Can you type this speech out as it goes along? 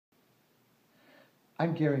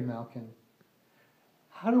I'm Gary Malkin.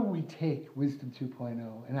 How do we take Wisdom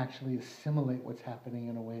 2.0 and actually assimilate what's happening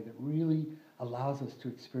in a way that really allows us to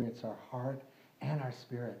experience our heart and our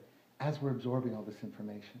spirit as we're absorbing all this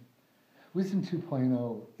information? Wisdom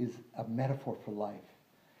 2.0 is a metaphor for life.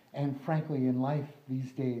 And frankly, in life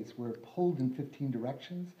these days, we're pulled in 15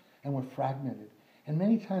 directions and we're fragmented. And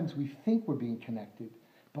many times we think we're being connected,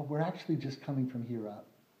 but we're actually just coming from here up.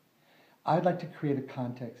 I'd like to create a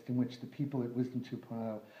context in which the people at Wisdom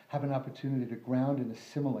 2.0 have an opportunity to ground and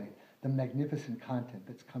assimilate the magnificent content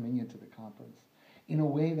that's coming into the conference in a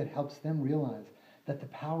way that helps them realize that the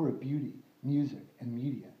power of beauty, music, and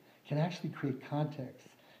media can actually create contexts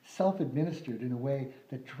self-administered in a way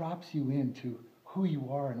that drops you into who you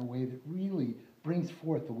are in a way that really brings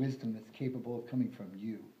forth the wisdom that's capable of coming from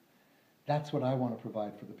you. That's what I want to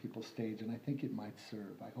provide for the People's Stage, and I think it might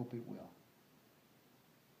serve. I hope it will.